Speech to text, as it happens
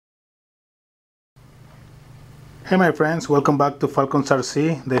Hey my friends, welcome back to Falcons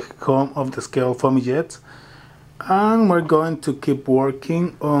RC, the home of the scale foamy jets, and we're going to keep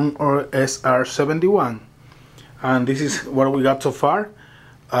working on our SR-71, and this is what we got so far.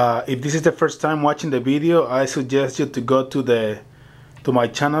 If this is the first time watching the video, I suggest you to go to my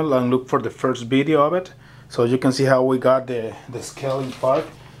channel and look for the first video of it, so you can see how we got the scaling part,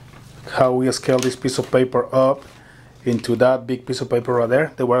 how we scale this piece of paper up into that big piece of paper right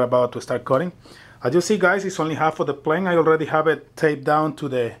there that we're about to start cutting. As you see guys, it's only half of the plane. I already have it taped down to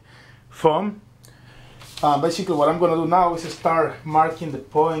the foam. Basically what I'm going to do now is start marking the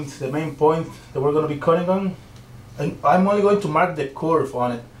points, the main point that we're going to be cutting on. And I'm only going to mark the curve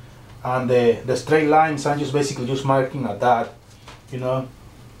on it, and the straight lines I'm just basically just marking at that, you know,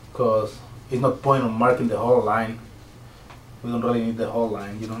 because it's not point on marking the whole line. We don't really need the whole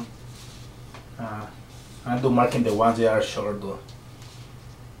line, you know. I'm do marking the ones that are short though.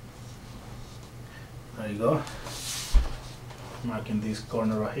 There you go. Marking this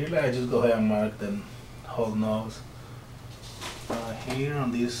corner right here. I just go ahead and mark the whole nose here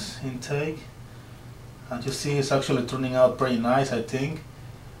on this intake. As you see, it's actually turning out pretty nice, I think.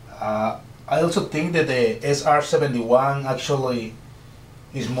 I also think that the SR-71 actually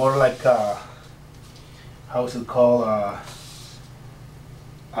is more like a, how is it called? A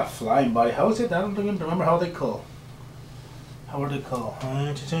flying body. How is it? I don't even remember how they call. How are they called?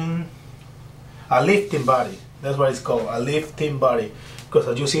 A lifting body. That's what it's called, a lifting body. Because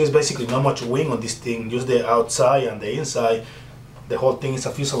as you see, it's basically not much wing on this thing, just the outside and the inside. The whole thing is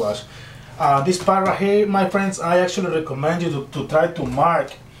a fuselage. This part right here, my friends, I actually recommend you to try to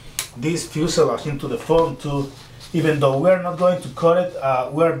mark this fuselage into the foam too. Even though we're not going to cut it,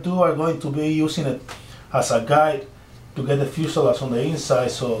 we're going to be using it as a guide to get the fuselage on the inside.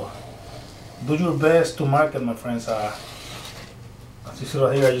 So do your best to mark it, my friends. As you see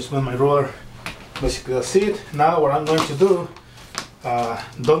right here, I just went my ruler. Basically that's it. Now what I'm going to do,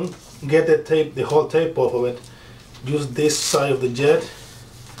 don't get the whole tape off of it. Use this side of the jet.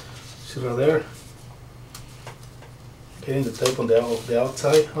 See right there. Getting the tape on the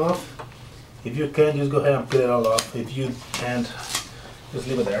outside off. If you can, just go ahead and peel it all off. If you can't, just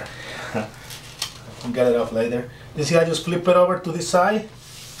leave it there. I'll get it off later. You see, I just flip it over to this side,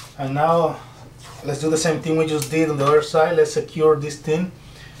 and now let's do the same thing we just did on the other side. Let's secure this thing.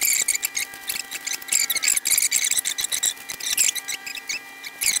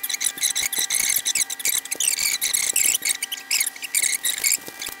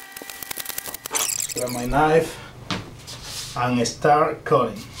 Grab my knife and start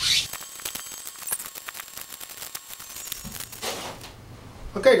cutting.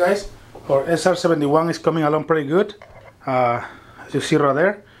 Okay guys, our SR-71 is coming along pretty good. As you see right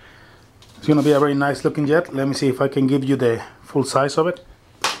there, it's going to be a very nice looking jet. Let me see if I can give you the full size of it.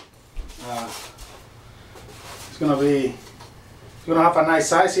 It's going to have a nice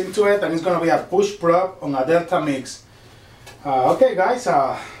size into it, and it's going to be a push prop on a Delta mix. Okay guys,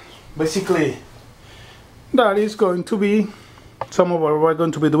 basically that is going to be some of what we're going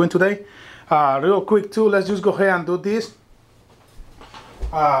to be doing today. Real quick too, let's just go ahead and do this.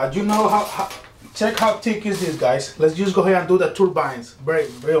 You know check how thick is this, guys. Let's just go ahead and do the turbines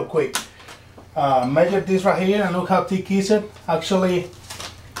real quick. Measure this right here and look how thick is it. Actually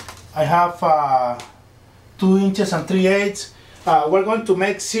I have 2 inches and 3/8. We're going to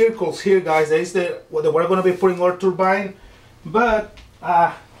make circles here, guys. That is what we're going to be putting our turbine, but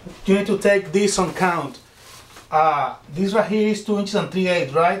you need to take this on count. This right here is 2 inches and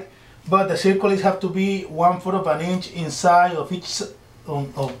 3/8, right? But the circles have to be 1/4 of an inch inside of each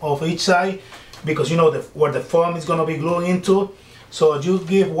side, because you know where the foam is going to be glued into. So you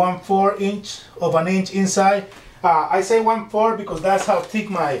give 1/4 inch of an inch inside. I say 1/4 because that's how thick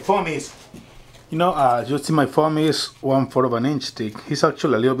my foam is. You know, you see my foam is 1/4 of an inch thick. It's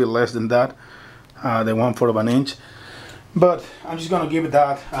actually a little bit less than that, than 1/4 of an inch. But I'm just going to give it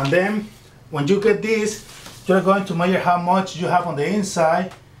that. And then when you get this, you're going to measure how much you have on the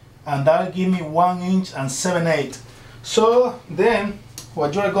inside, and that'll give me 1 inch and 7/8. So then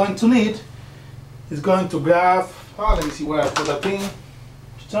what you're going to need is going to grab, let me see where I put that thing.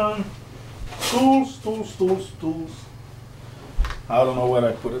 Tools. I don't know where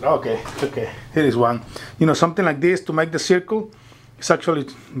I put it. Okay, here is one. You know, something like this to make the circle. It's actually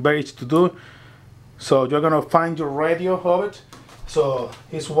very easy to do. So you're gonna find your radio of it. So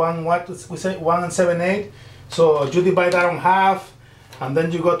it's 1 and 7/8. So you divide that on half, and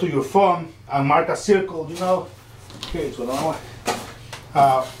then you go to your foam and mark a circle. You know, here it's one.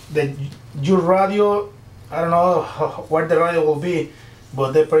 Your radio, I don't know where the radio will be,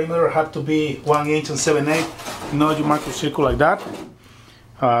 but the perimeter have to be 1 inch and 7/8. You know, you mark a circle like that.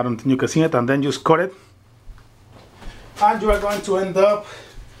 I don't think you can see it, and then just cut it and you are going to end up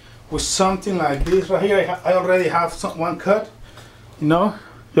with something like this right here. I already have one cut. You know,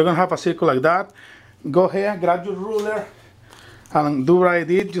 you're gonna have a circle like that. Go ahead, grab your ruler and do what I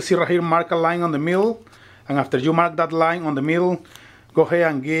did. You see right here, mark a line on the middle, and after you mark that line on the middle, go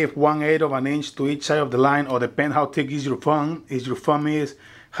ahead and give 1/8 of an inch to each side of the line, or depend how thick is your thumb. If your thumb is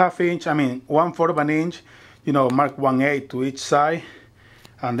 1/2 inch, I mean 1/4 of an inch, you know, mark 1/8 to each side,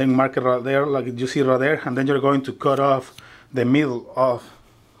 and then mark it right there, like you see right there, and then you're going to cut off the middle of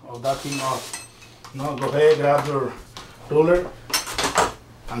that thing off. You know, go ahead, grab your ruler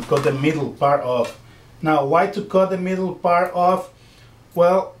and cut the middle part off. Now, why to cut the middle part off?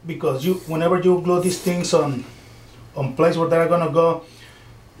 Well, because whenever you glue these things on place where they're gonna go,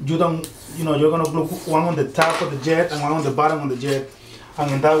 you're gonna glue one on the top of the jet and one on the bottom of the jet,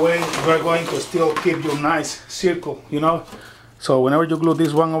 and in that way you're going to still keep your nice circle, you know. So whenever you glue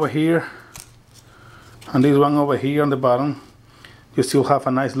this one over here and this one over here on the bottom, you still have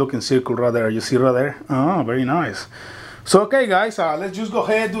a nice looking circle right there. You see right there? Oh, very nice. So okay guys, let's just go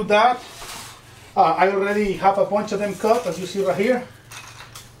ahead and do that. I already have a bunch of them cut, as you see right here.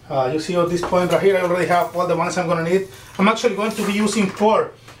 You see at this point right here, I already have all the ones I'm gonna need. I'm actually going to be using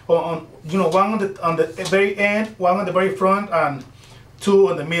 4 on one on the very end, one on the very front, and 2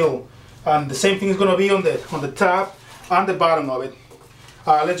 on the middle. And the same thing is gonna be on the top and the bottom of it.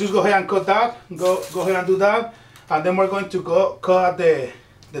 Let's just go ahead and cut that. Go ahead and do that, and then we're going to go cut the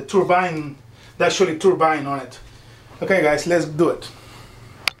turbine, the actually turbine on it. Okay guys, let's do it.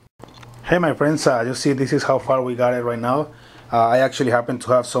 Hey my friends, you see this is how far we got it right now. I actually happen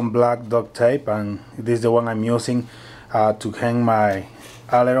to have some black duct tape, and this is the one I'm using to hang my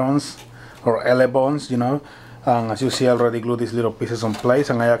ailerons or elebows, you know. And as you see, I already glued these little pieces on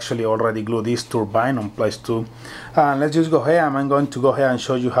place, and I actually already glued this turbine on place too. And let's just go ahead, I'm going to go ahead and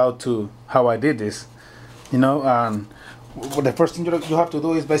show you how I did this, you know. And the first thing you have to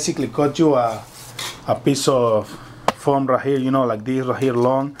do is basically cut you a piece of foam right here, you know, like this right here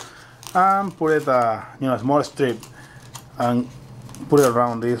long, and put it you know, a small strip, and put it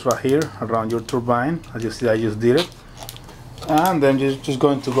around this right here, around your turbine. As you see, I just did it. And then you're just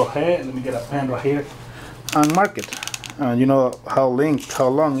going to go ahead, let me get a pen right here, and mark it. And you know how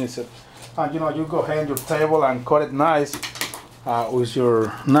long is it, and you know, you go ahead on your table and cut it nice with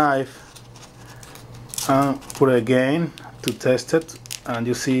your knife, and put it again to test it, and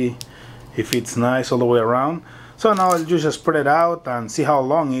you see if it's nice all the way around. So now you just spread it out and see how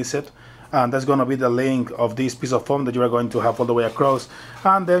long is it, and that's going to be the length of this piece of foam that you are going to have all the way across.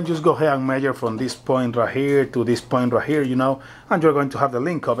 And then just go ahead and measure from this point right here to this point right here, you know, and you're going to have the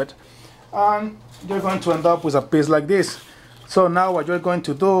length of it, and you're going to end up with a piece like this. So now what you're going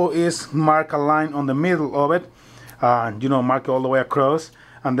to do is mark a line on the middle of it, and you know, mark it all the way across,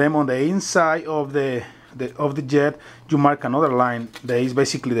 and then on the inside of the jet you mark another line that is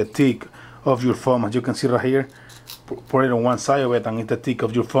basically the thick of your foam. As you can see right here, put it on one side of it, and it's the thick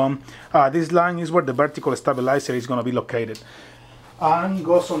of your foam. This line is where the vertical stabilizer is going to be located, and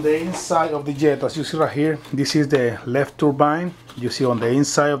goes on the inside of the jet. As you see right here, this is the left turbine, you see on the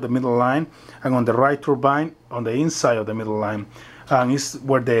inside of the middle line, and on the right turbine on the inside of the middle line, and it's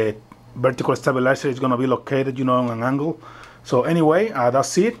where the vertical stabilizer is going to be located, you know, on an angle. So anyway,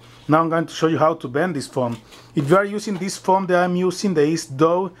 that's it. Now I'm going to show you how to bend this foam. If you are using this foam that I'm using, the East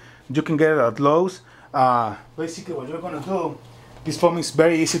Dough, you can get it at Lowe's. Basically what you're going to do, this foam is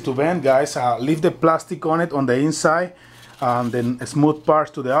very easy to bend, guys. Leave the plastic on it on the inside, and then smooth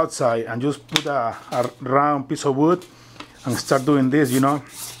parts to the outside, and just put a round piece of wood and start doing this, you know,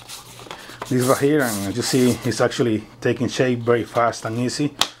 this right here, and as you see, it's actually taking shape very fast and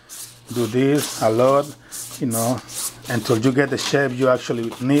easy. Do this a lot, you know, until you get the shape you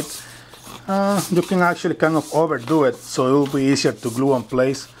actually need. You can actually kind of overdo it, so it will be easier to glue in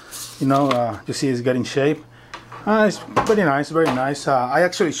place, you know. You see it's getting shape. It's very nice, very nice. I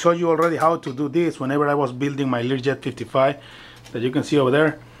actually showed you already how to do this whenever I was building my Learjet 55 that you can see over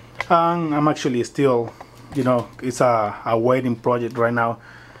there. I'm actually still, you know, it's a waiting project right now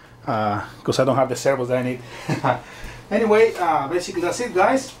because I don't have the servos that I need. Anyway, basically that's it,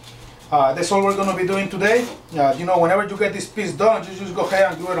 guys. That's all we're going to be doing today. You know, whenever you get this piece done, you just go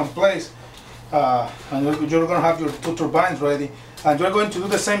ahead and glue it on place, and you're going to have your 2 turbines ready. And you're going to do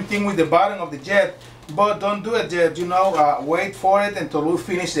the same thing with the bottom of the jet, but don't do it yet, you know. Wait for it until we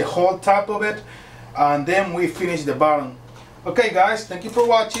finish the whole top of it, and then we finish the bottom. Okay guys, thank you for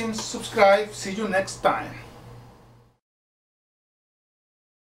watching. Subscribe. See you next time.